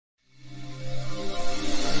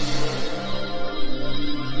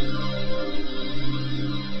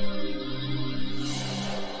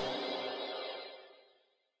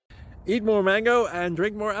Eat more mango and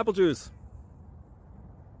drink more apple juice.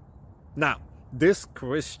 Now, this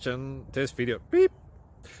video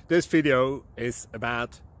is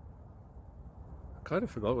about... I kind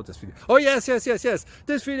of forgot what this video... Oh, yes.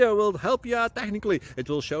 This video will help you out technically. It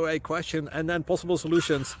will show a question and then possible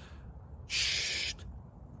solutions. Shh.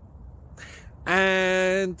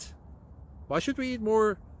 And why should we eat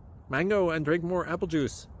more mango and drink more apple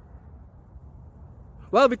juice?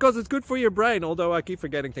 Well, because it's good for your brain, although I keep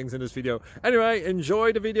forgetting things in this video. Anyway,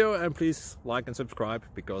 enjoy the video and please like and subscribe,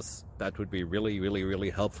 because that would be really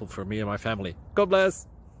helpful for me and my family. God bless!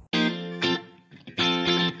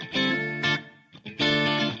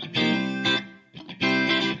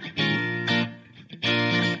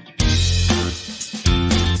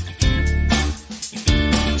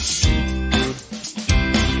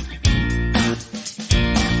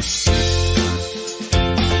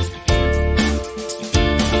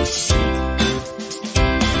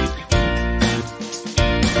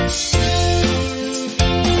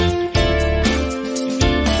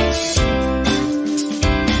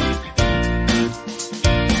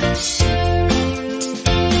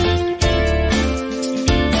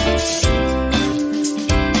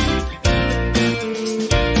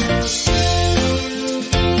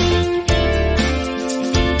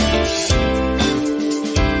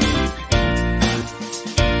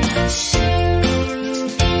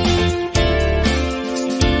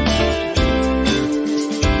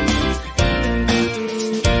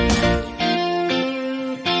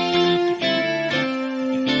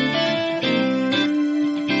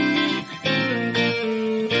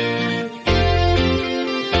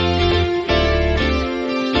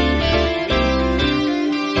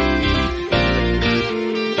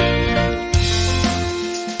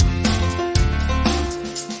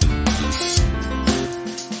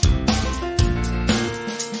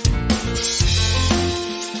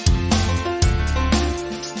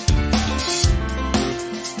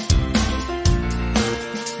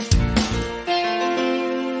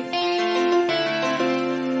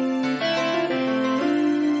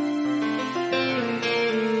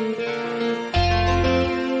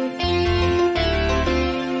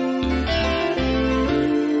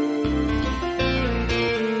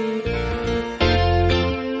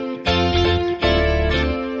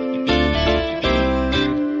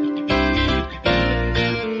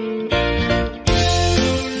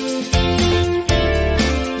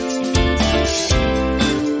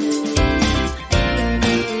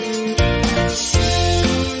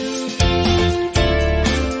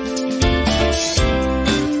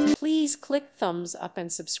 Click thumbs up and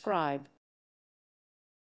subscribe.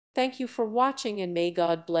 Thank you for watching, and may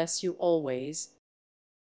God bless you always.